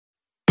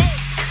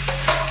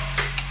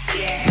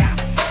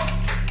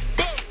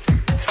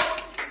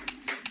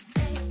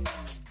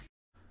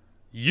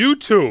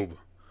YouTube.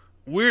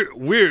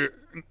 We're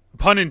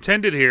pun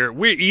intended here.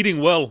 We're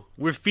eating well.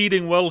 We're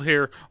feeding well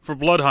here for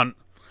Bloodhunt.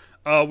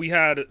 We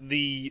had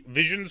the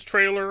Visions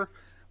trailer,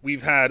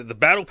 we've had the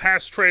Battle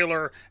Pass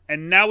trailer,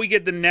 and now we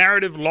get the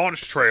narrative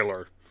launch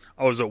trailer.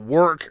 I was at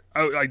work.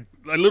 I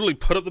literally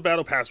put up the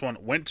Battle Pass one,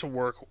 went to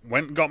work,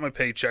 went and got my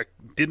paycheck,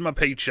 did my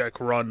paycheck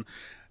run,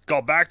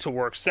 got back to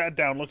work, sat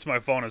down, looked at my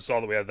phone, and saw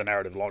that we had the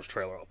narrative launch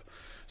trailer up.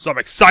 So I'm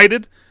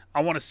excited.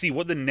 I want to see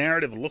what the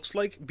narrative looks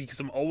like,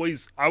 because I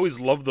always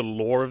love the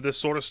lore of this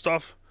sort of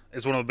stuff.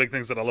 It's one of the big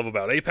things that I love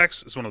about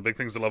Apex. It's one of the big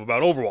things I love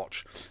about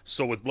Overwatch.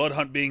 So with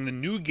Bloodhunt being the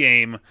new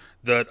game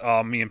that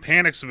me and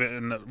PVNICS have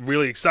been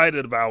really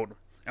excited about,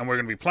 and we're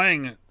going to be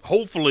playing,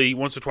 hopefully,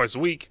 once or twice a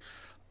week,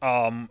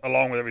 along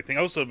with everything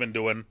else I've been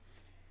doing,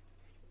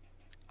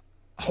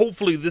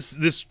 hopefully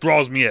this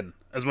draws me in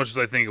as much as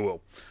I think it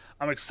will.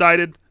 I'm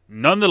excited,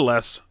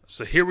 nonetheless,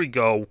 so here we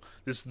go.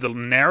 This is the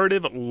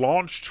narrative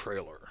launch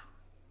trailer.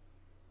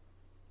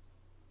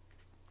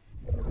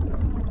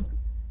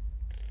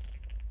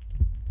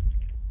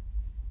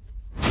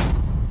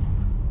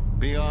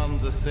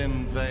 Beyond the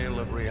thin veil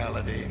of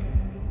reality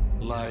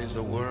lies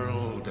a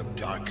world of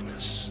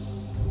darkness.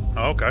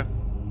 Oh, okay.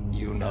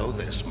 You know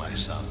this, my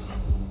son.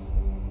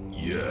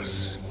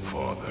 Yes,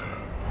 Father.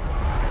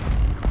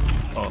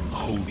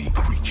 Unholy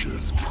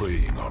creatures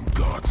preying on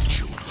God's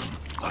children,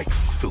 like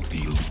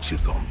filthy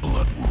leeches on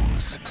blood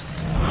wounds.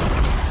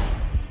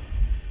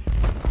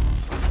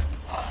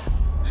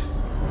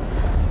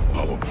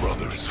 Our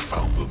brothers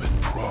found them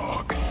in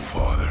Prague,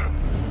 Father.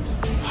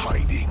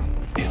 Hiding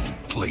in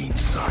plain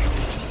sight.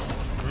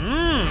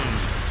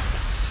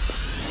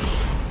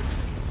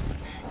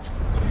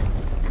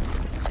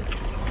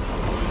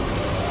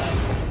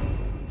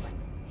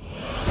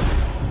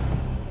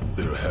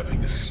 They're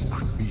having a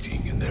secret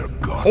meeting in their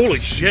Holy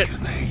shit.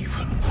 godforsaken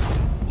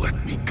haven.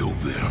 Let me go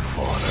there,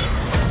 Father.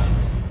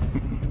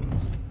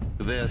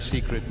 Their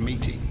secret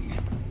meeting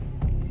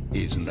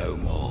is no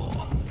more.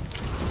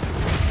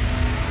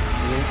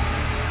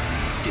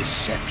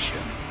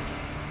 Deception,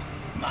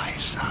 my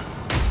son.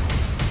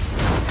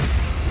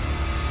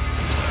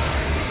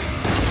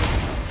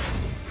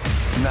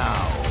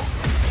 Now,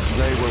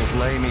 they will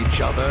blame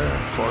each other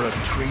for a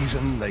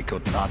treason they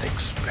could not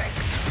expect.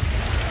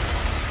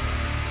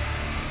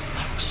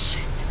 Oh,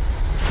 shit.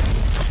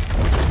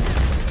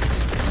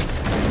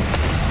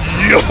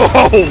 Yo,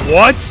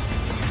 what?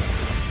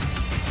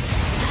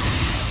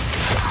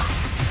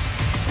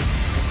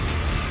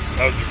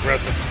 That was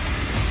impressive.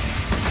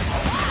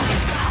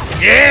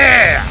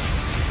 Yeah!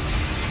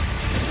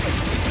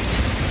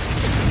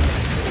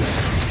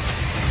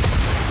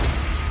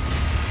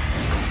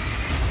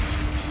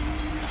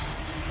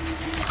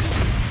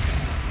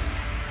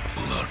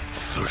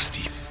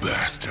 Bloodthirsty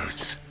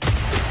bastards.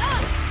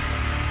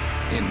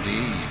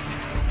 Indeed.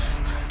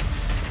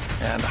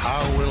 And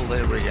how will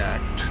they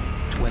react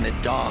when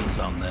it dawns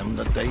on them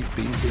that they've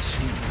been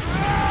deceived?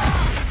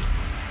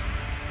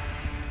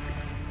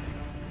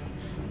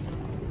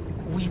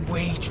 We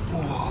wage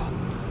war.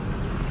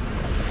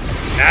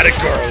 Not a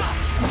girl.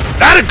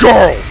 Not a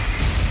girl!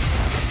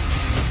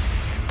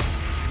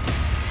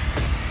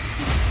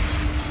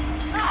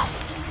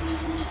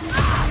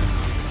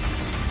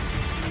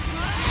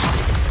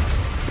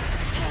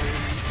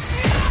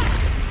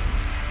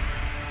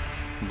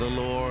 The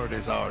Lord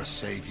is our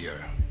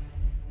Savior,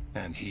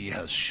 and He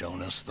has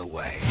shown us the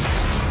way.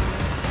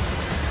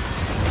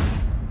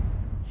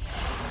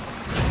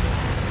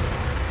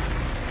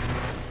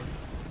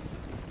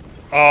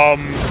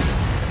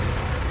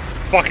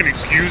 Fucking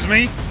excuse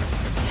me?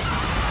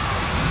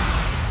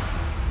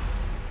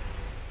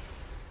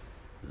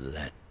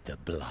 Let the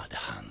blood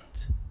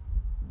hunt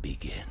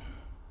begin.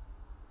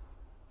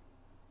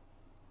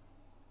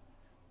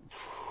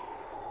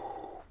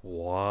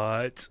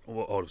 What?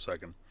 Well, hold a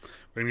second.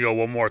 We're gonna go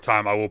one more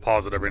time. I will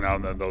pause it every now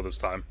and then, though, this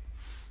time.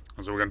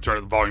 So we're gonna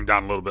turn the volume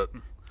down a little bit.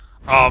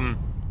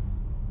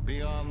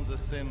 Beyond the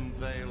thin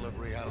veil of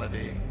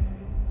reality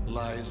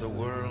lies a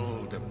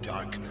world of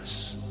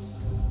darkness.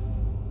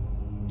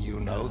 You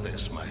know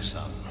this, my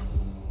son.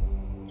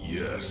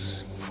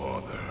 Yes,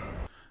 Father.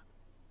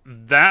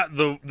 That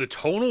the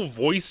tonal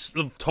voice,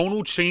 the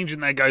tonal change in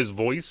that guy's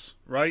voice,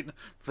 right,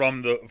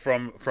 from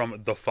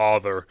the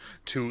father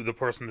to the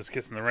person that's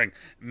kissing the ring,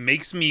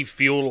 makes me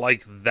feel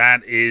like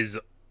that is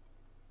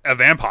a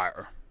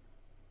vampire.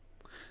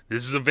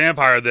 This is a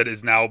vampire that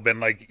has now been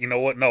like, you know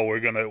what? No,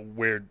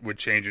 we're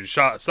changing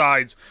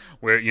sides.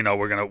 We're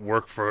gonna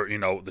work for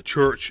the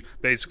church.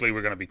 Basically,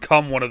 we're gonna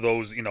become one of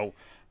those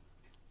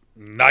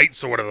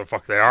knights or whatever the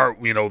fuck they are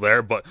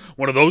there, but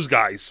one of those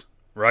guys.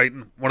 Right?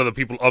 One of the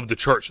people of the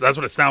church. That's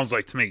what it sounds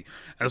like to me.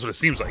 And that's what it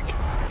seems like.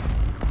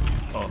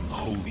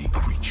 Unholy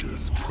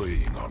creatures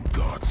preying on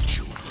God's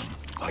children,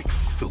 like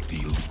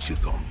filthy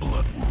leeches on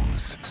blood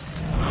wounds.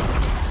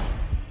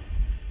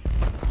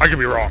 I could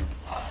be wrong.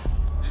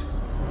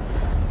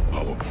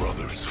 Our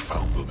brothers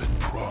found them in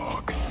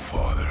Prague,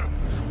 Father.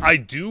 I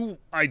do,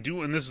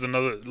 and this is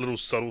another little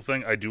subtle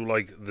thing. I do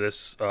like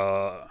this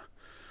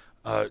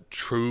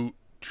true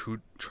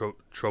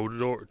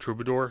Troubadour.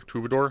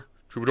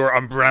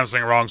 I'm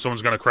pronouncing it wrong.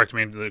 Someone's gonna correct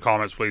me in the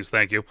comments, please.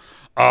 Thank you.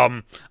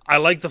 I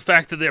like the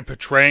fact that they're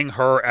portraying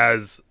her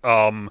as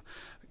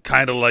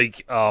kind of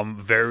like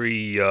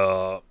very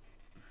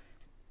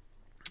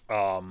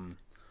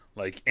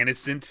like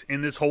innocent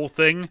in this whole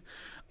thing.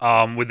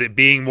 With it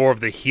being more of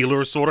the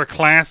healer sort of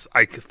class,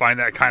 I find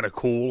that kind of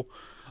cool.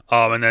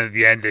 And then at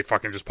the end, they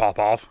fucking just pop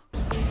off.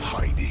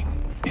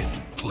 Hiding in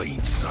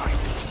plain sight.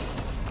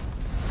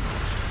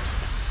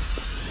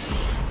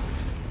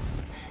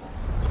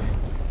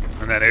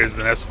 And then here's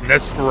the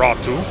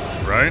Nosferatu,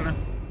 right?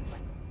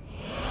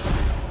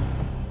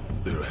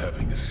 They're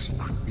having a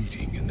secret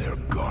meeting in their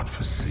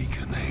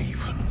godforsaken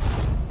haven.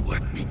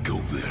 Let me go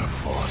there,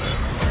 Father.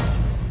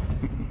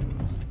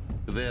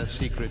 Their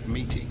secret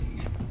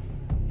meeting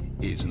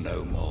is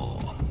no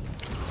more.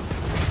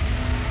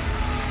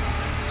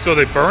 So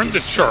they burned the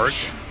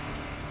church.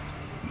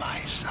 My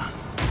son.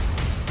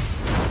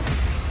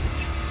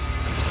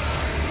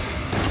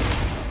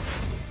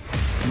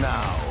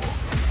 Now,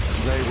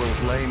 they will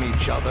blame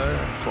each other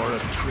for a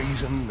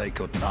treason they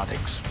could not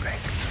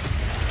expect.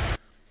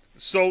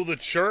 So the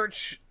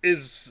church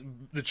is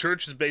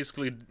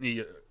basically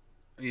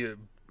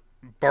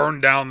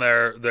burned down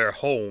their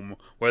home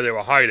where they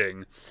were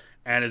hiding,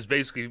 and has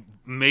basically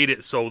made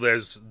it so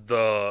there's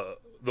the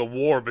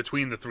war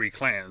between the three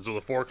clans, or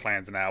the four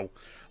clans now,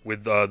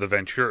 with the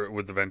Venture,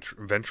 with the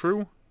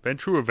Ventru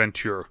or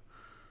Venture.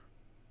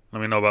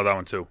 Let me know about that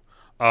one too.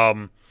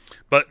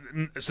 But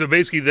so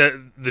basically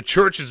the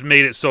church has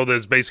made it so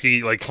there's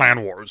basically like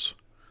clan wars.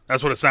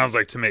 That's what it sounds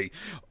like to me.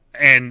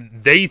 And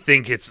they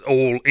think it's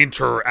all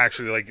everyone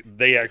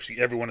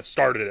has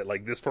started it.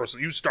 Like, this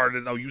person, you started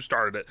it, no, you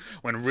started it.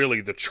 When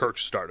really the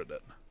church started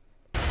it.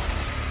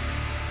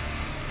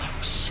 Oh,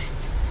 shit.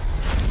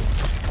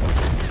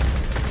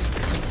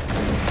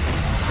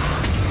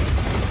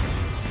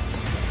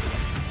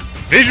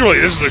 Visually,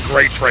 this is a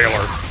great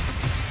trailer.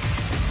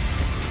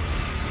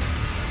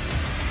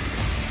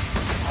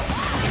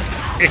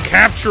 It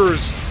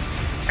captures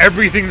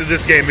everything that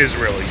this game is,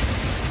 really.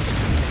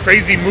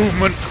 Crazy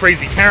movement,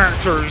 crazy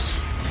characters.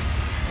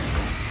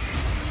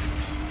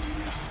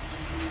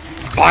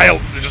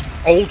 Just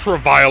ultra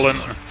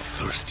violent.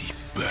 Thirsty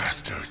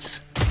bastards.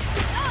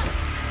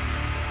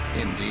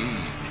 Indeed.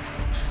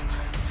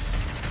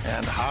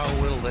 And how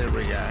will they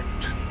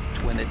react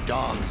when it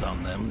dawns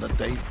on them that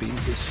they've been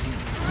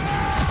deceived?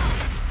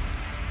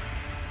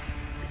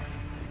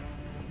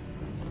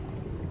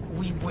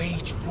 We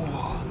wage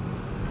war.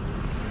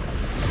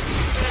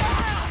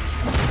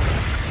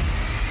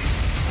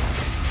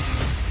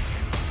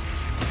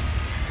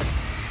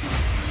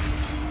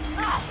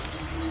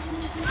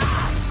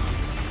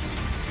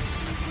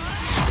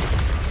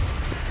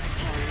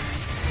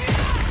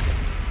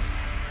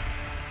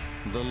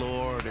 The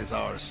Lord is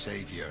our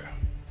Savior,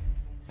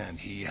 and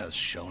He has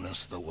shown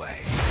us the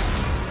way.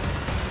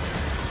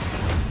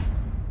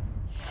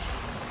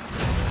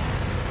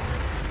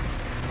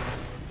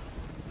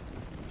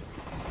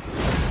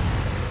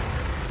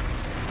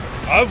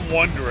 I'm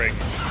wondering.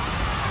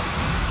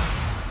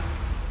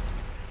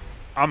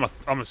 I'm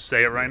gonna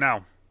say it right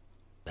now.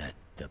 Let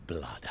the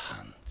blood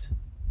hunt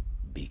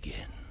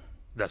begin.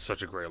 That's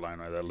such a great line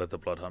right there. Let the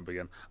blood hunt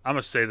begin. I'm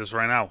gonna say this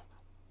right now.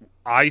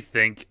 I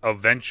think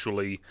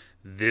eventually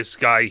this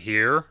guy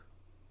here,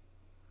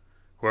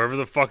 whoever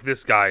the fuck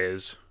this guy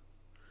is,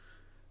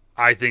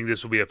 I think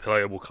this will be a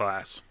playable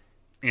class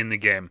in the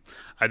game.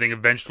 I think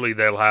eventually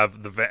they'll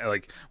have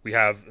we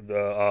have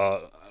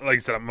the like I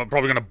said, I'm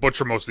probably gonna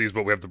butcher most of these,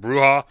 but we have the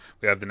Bruja,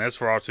 we have the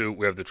Nosferatu,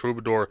 we have the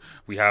Troubadour,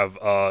 we have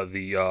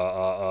the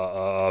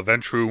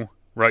Ventru,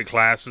 right,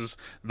 classes.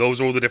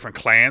 Those are all the different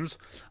clans.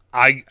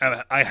 I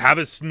have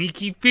a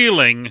sneaky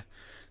feeling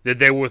that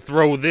they will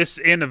throw this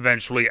in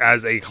eventually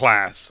as a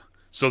class.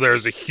 So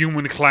there's a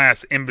human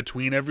class in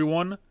between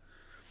everyone.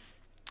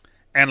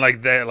 And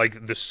like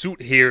the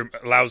suit here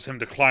allows him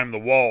to climb the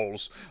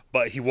walls,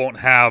 but he won't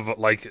have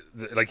like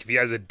if he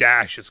has a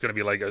dash, it's gonna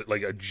be like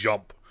a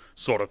jump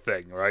sort of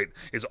thing, right?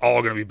 It's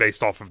all gonna be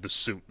based off of the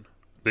suit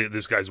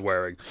this guy's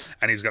wearing,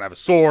 and he's gonna have a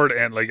sword,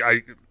 and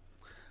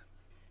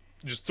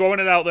just throwing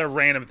it out there,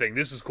 random thing.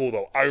 This is cool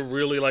though. I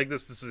really like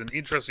this. This is an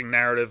interesting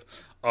narrative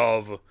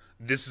of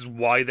this is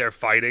why they're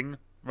fighting,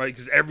 right?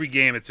 Because every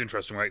game it's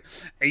interesting, right?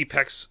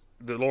 Apex.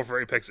 The lore for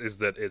Apex is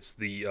that it's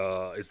the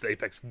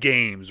Apex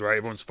games, right?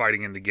 Everyone's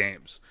fighting in the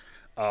games,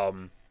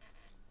 so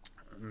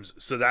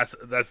that's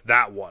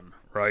that one,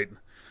 right?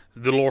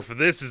 The lore for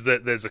this is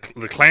that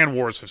the clan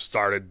wars have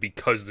started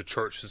because the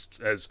church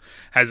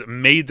has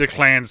made the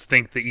clans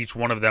think that each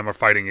one of them are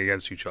fighting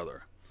against each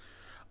other,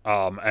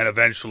 and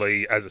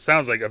eventually, as it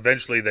sounds like,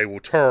 eventually they will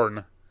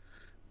turn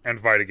and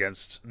fight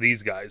against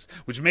these guys,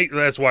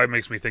 that's why it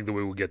makes me think that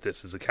we will get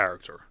this as a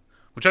character,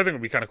 which I think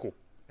would be kind of cool.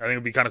 I think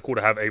it'd be kind of cool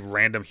to have a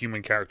random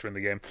human character in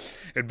the game.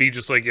 It'd be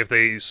just like if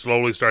they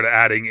slowly started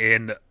adding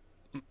in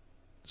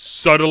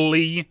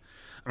subtly.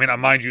 I mean,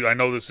 mind you, I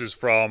know this is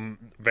from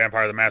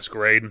Vampire the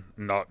Masquerade,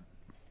 no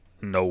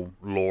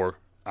lore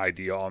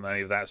idea on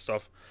any of that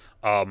stuff.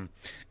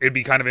 It'd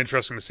be kind of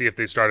interesting to see if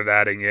they started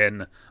adding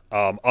in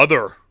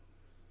other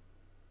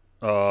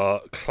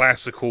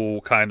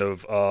classical kind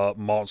of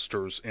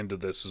monsters into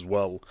this as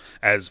well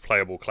as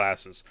playable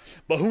classes.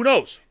 But who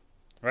knows?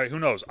 Right? Who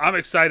knows? I'm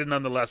excited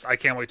nonetheless. I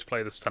can't wait to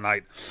play this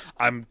tonight.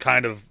 I'm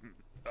kind of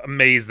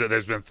amazed that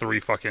there's been 3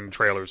 fucking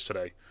trailers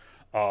today,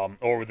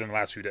 or within the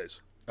last few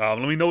days. Let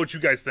me know what you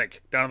guys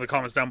think down in the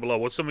comments down below.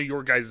 What's some of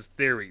your guys'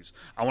 theories?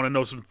 I want to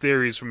know some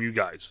theories from you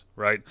guys,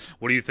 right?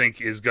 What do you think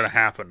is going to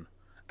happen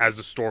as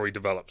the story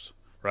develops,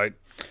 right?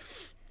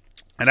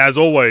 And as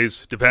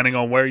always, depending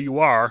on where you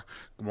are,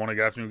 good morning,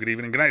 good afternoon, good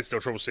evening, good night.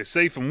 Still trouble, stay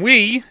safe, and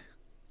we'll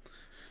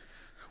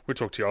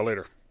talk to y'all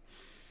later.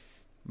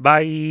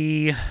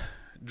 Bye.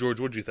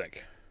 George, what'd you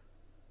think?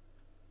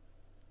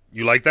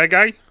 You like that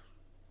guy?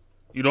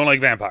 You don't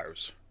like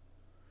vampires?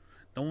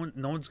 No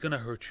one's gonna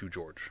hurt you,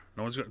 George.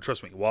 No one's gonna,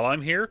 trust me. While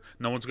I'm here,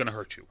 no one's gonna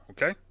hurt you.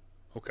 Okay?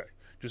 Okay.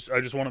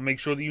 I just want to make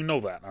sure that you know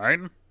that. All right?